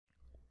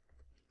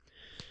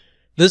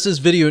This is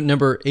video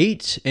number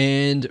 8,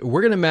 and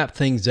we're going to map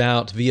things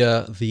out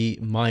via the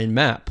mind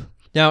map.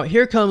 Now,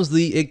 here comes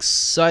the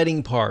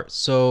exciting part.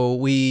 So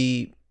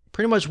we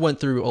pretty much went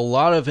through a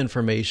lot of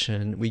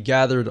information. We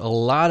gathered a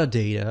lot of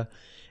data.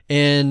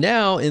 And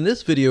now in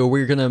this video,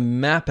 we're going to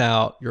map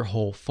out your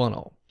whole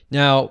funnel.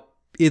 Now,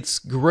 it's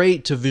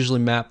great to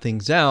visually map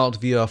things out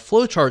via a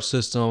flowchart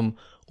system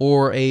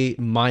or a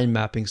mind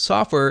mapping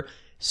software,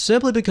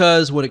 simply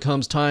because when it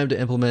comes time to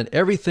implement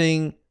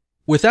everything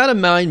without a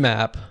mind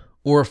map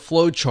or a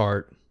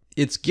flowchart,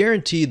 it's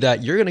guaranteed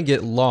that you're going to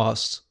get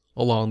lost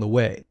along the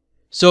way.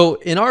 So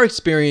in our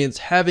experience,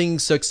 having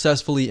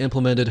successfully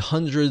implemented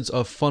hundreds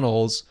of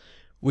funnels,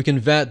 we can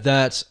vet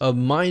that a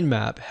mind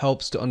map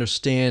helps to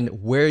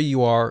understand where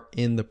you are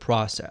in the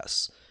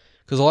process.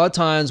 Because a lot of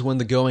times when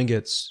the going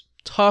gets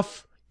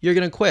tough, you're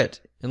going to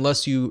quit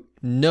unless you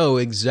know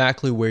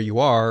exactly where you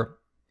are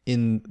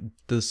in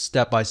the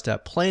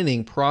step-by-step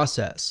planning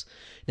process.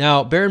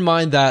 Now, bear in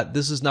mind that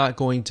this is not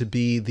going to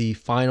be the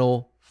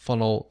final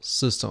funnel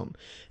system.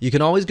 You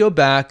can always go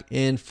back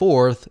and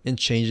forth and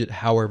change it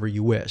however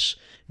you wish.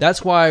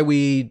 That's why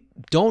we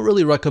don't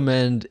really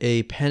recommend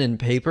a pen and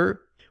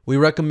paper. We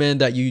recommend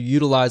that you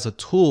utilize a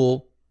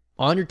tool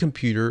on your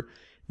computer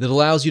that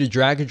allows you to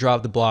drag and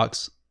drop the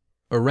blocks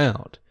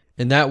around.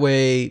 And that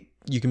way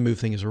you can move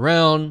things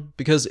around,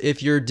 because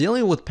if you're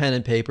dealing with pen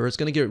and paper, it's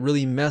going to get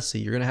really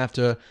messy. You're going to have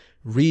to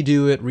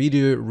redo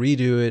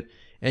it.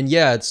 And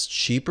yeah, it's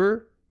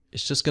cheaper.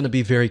 It's just going to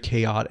be very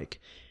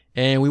chaotic.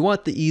 And we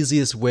want the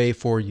easiest way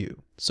for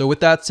you. So with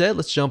that said,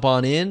 let's jump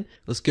on in.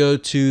 Let's go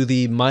to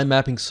the mind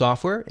mapping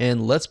software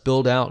and let's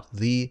build out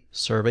the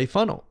survey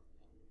funnel.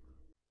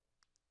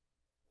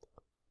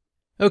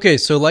 Okay,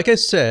 so like I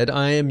said,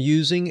 I am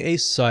using a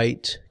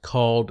site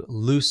called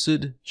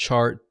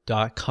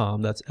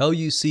lucidchart.com. That's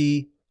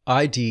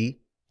L-U-C-I-D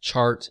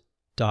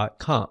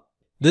chart.com.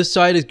 This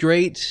site is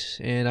great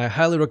and I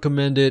highly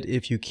recommend it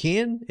if you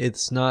can.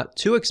 It's not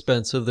too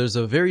expensive. There's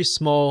a very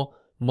small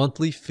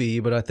monthly fee,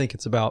 but I think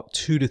it's about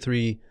 $2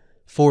 to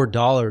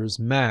 $4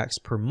 max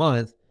per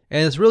month,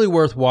 and it's really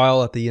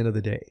worthwhile at the end of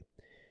the day.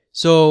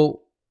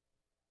 So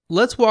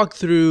let's walk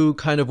through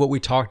kind of what we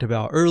talked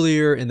about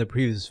earlier in the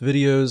previous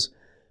videos.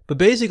 But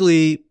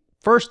basically,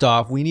 first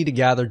off, we need to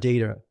gather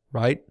data,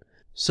 right?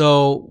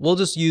 So we'll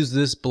just use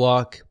this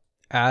block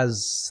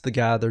as the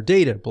gather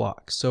data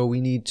block. So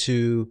we need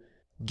to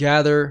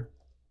gather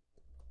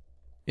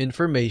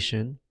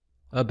information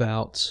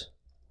about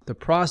the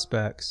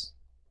prospect's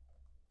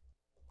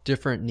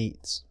different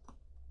needs.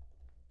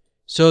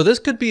 So this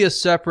could be a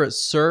separate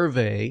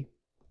survey.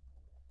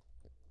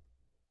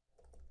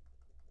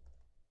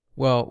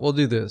 Well, we'll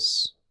do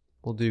this.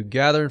 We'll do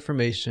gather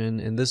information,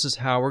 and this is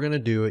how we're going to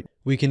do it.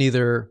 We can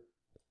either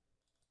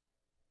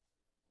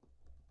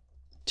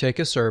take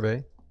a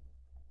survey,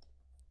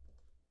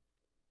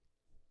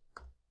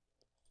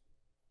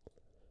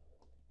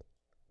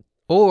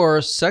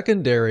 or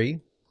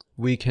secondary,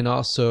 we can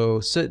also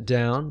sit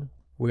down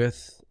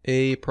with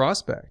a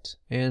prospect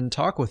and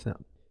talk with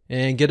them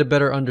and get a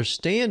better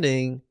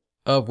understanding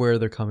of where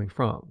they're coming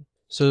from.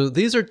 So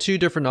these are two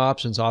different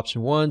options.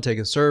 Option 1, take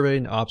a survey,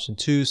 and option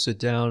 2, sit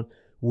down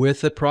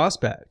with a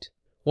prospect.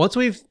 Once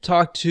we've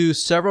talked to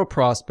several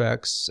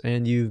prospects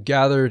and you've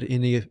gathered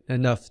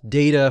enough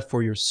data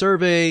for your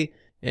survey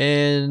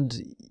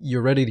and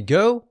you're ready to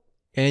go,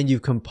 and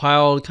you've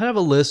compiled kind of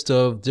a list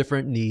of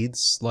different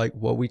needs like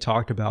what we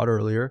talked about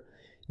earlier,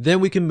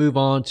 then we can move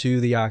on to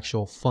the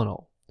actual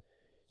funnel.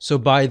 So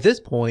by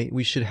this point,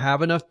 we should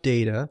have enough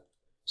data.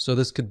 So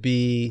this could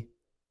be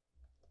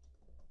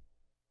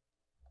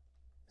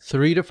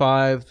 3 to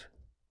 5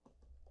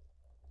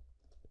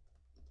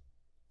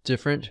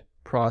 different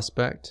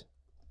prospect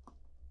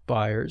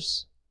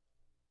buyers.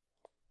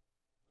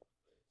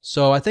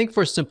 So I think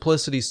for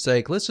simplicity's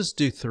sake, let's just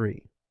do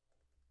 3.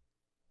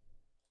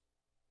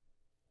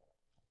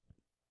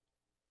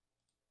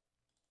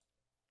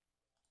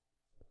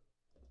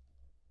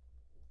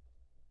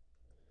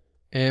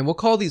 And we'll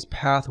call these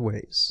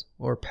pathways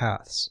or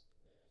paths.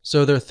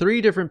 So there are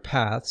 3 different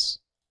paths.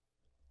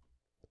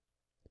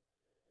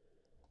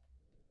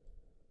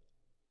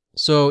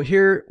 So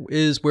here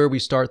is where we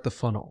start the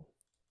funnel.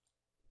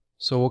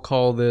 So we'll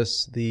call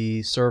this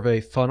the survey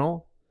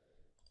funnel.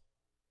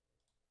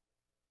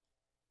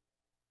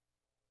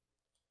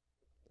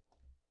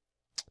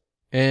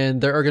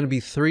 And there are going to be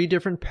 3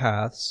 different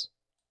paths.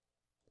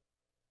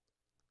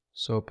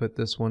 So I'll put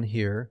this one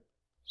here.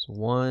 So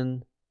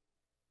 1,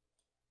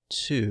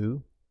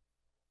 2,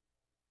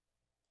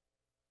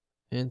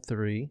 and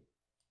 3.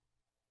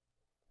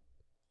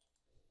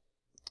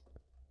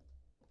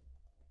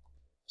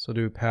 So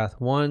do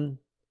path 1,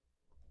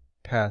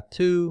 path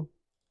 2,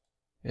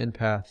 and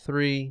path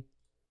 3.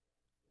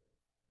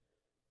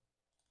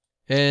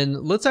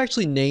 And let's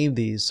actually name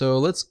these. So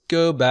let's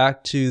go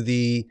back to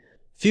the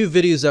few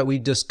videos that we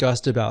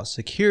discussed about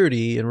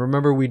security. And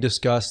remember, we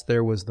discussed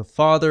there was the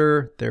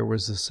father, there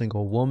was the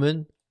single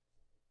woman,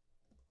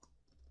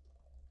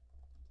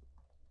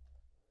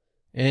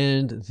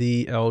 and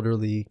the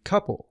elderly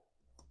couple.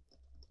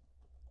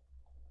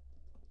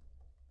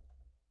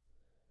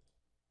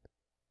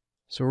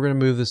 So we're going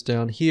to move this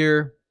down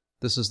here.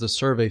 This is the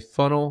survey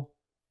funnel.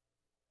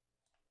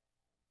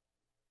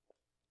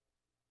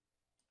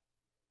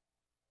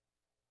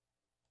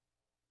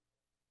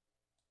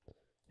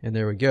 And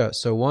there we go.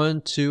 So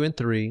 1, 2, and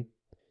 3.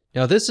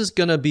 Now this is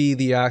going to be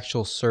the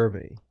actual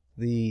survey.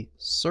 The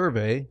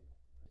survey.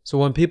 So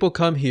when people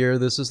come here,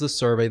 this is the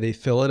survey. They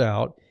fill it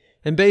out.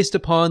 And based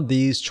upon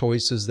these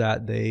choices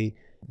that the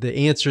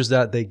answers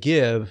that they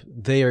give,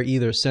 they are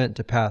either sent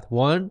to path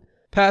 1,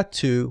 path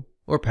 2,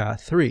 or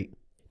path 3.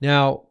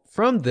 Now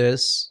from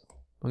this,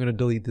 I'm going to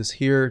delete this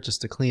here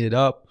just to clean it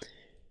up.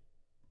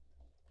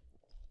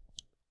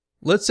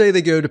 Let's say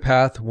they go to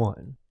path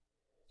 1.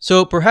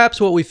 So perhaps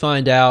what we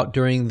find out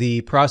during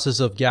the process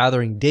of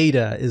gathering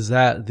data is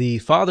that the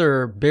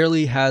father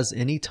barely has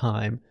any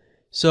time.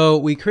 So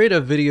we create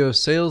a video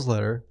sales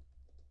letter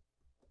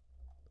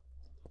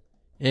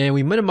and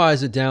we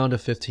minimize it down to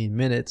 15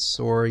 minutes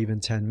or even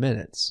 10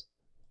 minutes.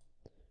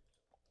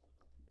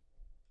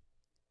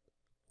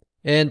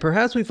 And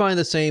perhaps we find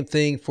the same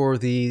thing for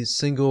the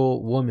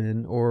single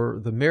woman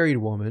or the married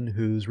woman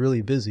who's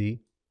really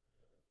busy.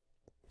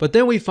 But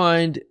then we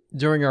find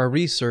during our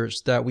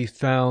research that we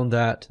found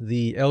that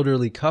the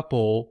elderly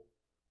couple,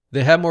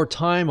 they have more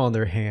time on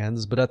their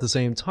hands, but at the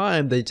same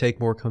time, they take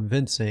more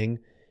convincing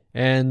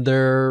and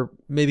they're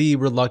maybe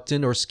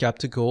reluctant or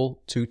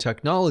skeptical to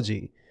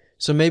technology.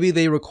 So maybe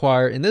they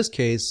require, in this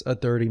case, a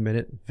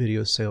 30-minute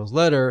video sales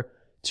letter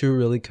to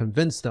really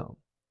convince them.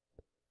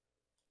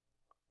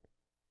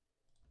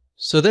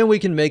 So then we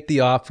can make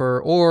the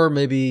offer, or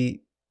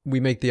maybe we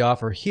make the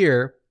offer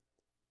here.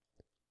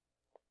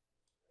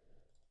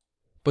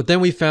 But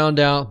then we found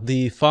out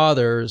the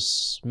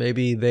fathers,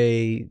 maybe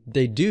they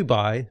do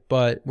buy,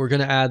 but we're going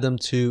to add them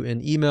to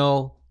an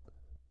email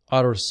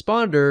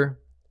autoresponder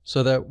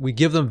so that we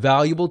give them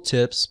valuable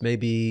tips,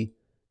 maybe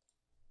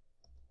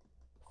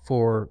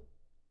for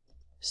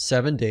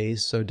 7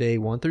 days, so day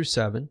 1 through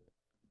 7.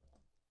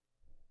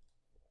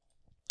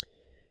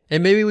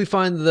 And maybe we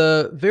find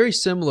the very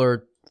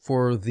similar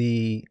for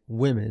the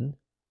women.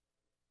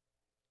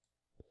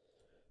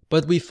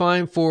 But we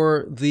find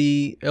for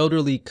the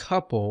elderly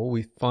couple,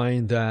 we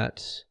find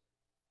that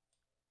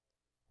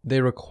they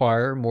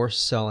require more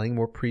selling,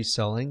 more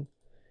pre-selling.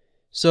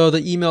 So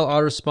the email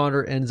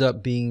autoresponder ends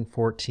up being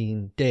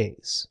 14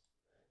 days.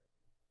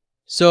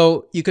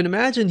 So you can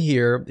imagine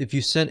here, if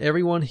you sent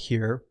everyone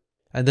here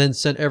and then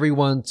sent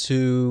everyone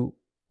to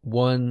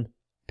one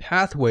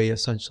pathway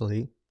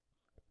essentially,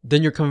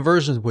 then your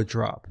conversions would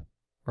drop,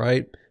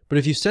 right? But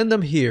if you send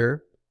them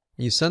here,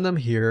 and you send them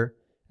here,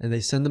 and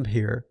they send them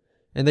here,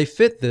 and they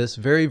fit this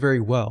very, very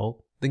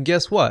well, then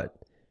guess what?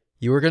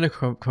 You are going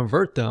to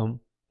convert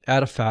them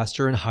at a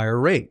faster and higher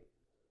rate.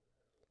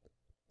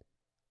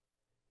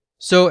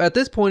 So at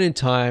this point in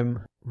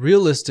time,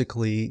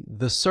 realistically,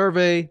 the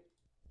survey,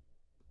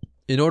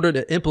 in order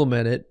to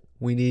implement it,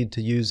 we need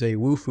to use a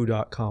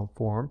wufoo.com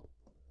form.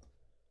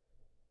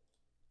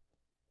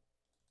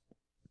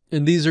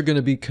 And these are going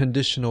to be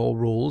conditional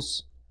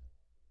rules.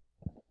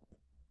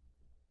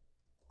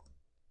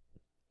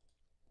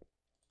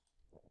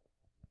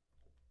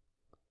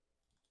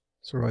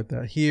 So write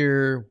that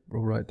here,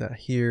 we'll write that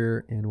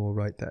here, and we'll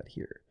write that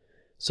here.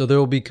 So there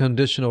will be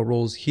conditional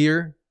rules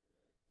here,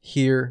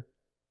 here,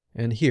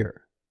 and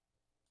here.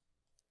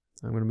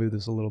 I'm going to move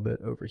this a little bit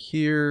over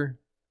here,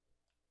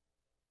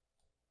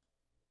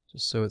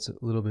 just so it's a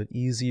little bit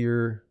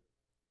easier.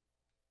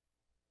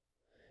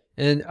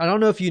 And I don't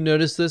know if you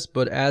noticed this,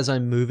 but as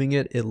I'm moving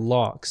it, it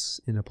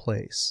locks into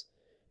place.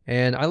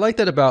 And I like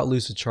that about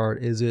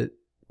Lucidchart is it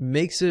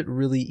makes it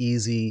really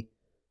easy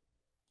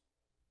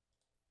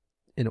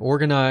and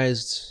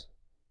organized,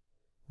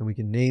 and we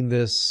can name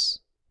this.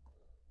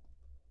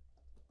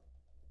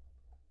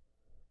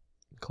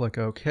 Click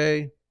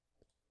OK.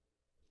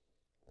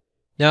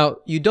 Now,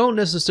 you don't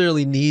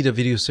necessarily need a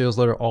video sales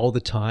letter all the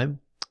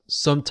time.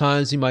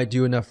 Sometimes you might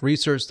do enough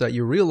research that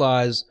you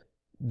realize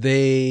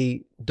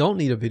they don't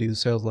need a video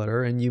sales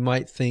letter, and you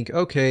might think,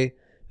 okay,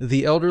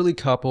 the elderly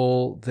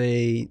couple,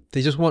 they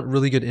just want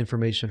really good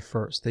information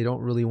first. They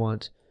don't really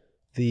want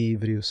the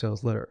video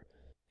sales letter,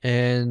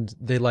 and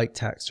they like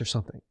text or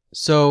something.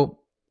 So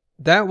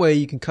that way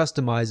you can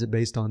customize it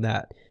based on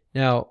that.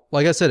 Now,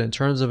 like I said, in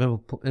terms of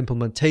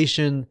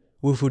implementation,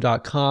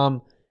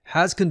 wufoo.com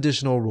has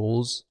conditional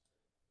rules.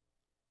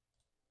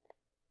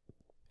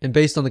 And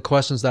based on the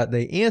questions that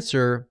they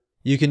answer,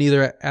 you can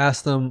either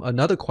ask them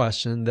another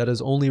question that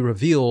is only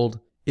revealed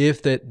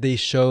if that they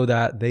show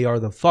that they are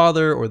the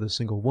father or the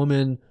single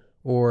woman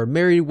or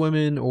married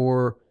women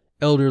or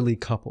elderly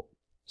couple.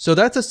 So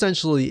that's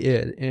essentially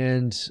it.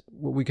 And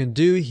what we can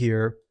do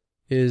here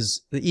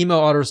is the email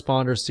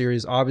autoresponder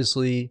series.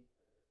 Obviously,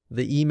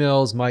 the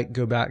emails might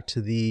go back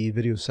to the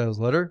video sales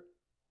letter,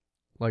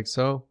 like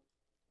so.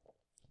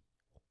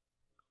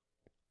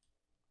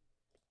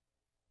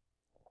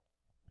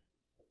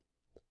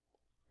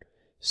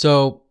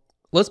 So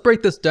let's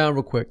break this down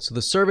real quick. So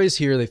the survey's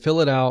here, they fill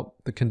it out,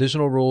 the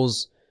conditional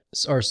rules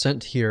are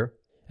sent here,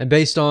 and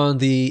based on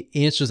the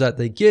answers that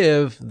they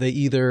give, they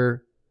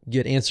either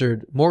get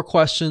answered more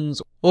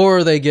questions,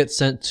 or they get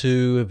sent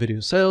to a video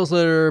sales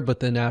letter, but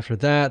then after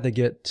that, they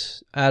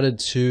get added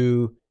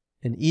to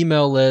an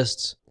email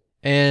list.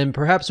 And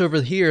perhaps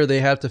over here,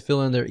 they have to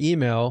fill in their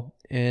email.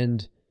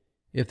 And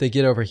if they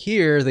get over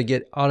here, they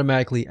get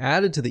automatically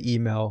added to the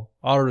email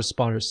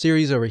autoresponder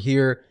series over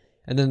here.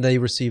 And then they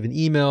receive an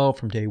email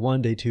from day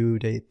 1, day 2,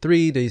 day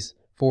 3, day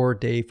 4,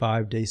 day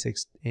 5, day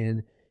 6,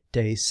 and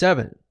day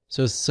 7.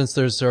 So since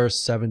there are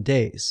 7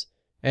 days.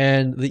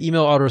 And the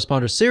email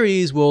autoresponder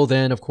series will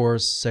then, of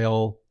course,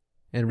 sell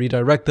and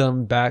redirect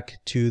them back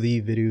to the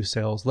video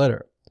sales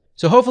letter.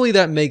 So hopefully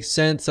that makes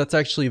sense. That's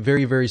actually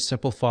very, very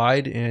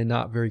simplified and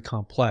not very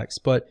complex.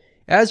 But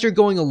as you're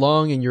going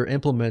along and you're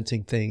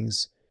implementing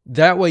things,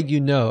 that way you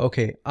know,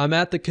 okay, I'm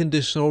at the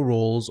conditional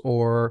rules,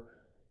 or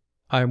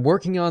I'm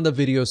working on the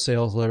video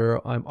sales letter.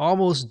 I'm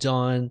almost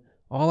done.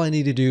 All I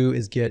need to do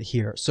is get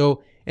here.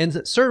 So in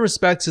certain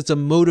respects, it's a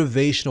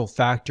motivational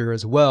factor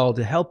as well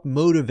to help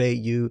motivate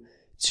you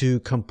to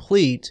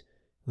complete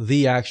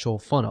the actual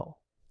funnel.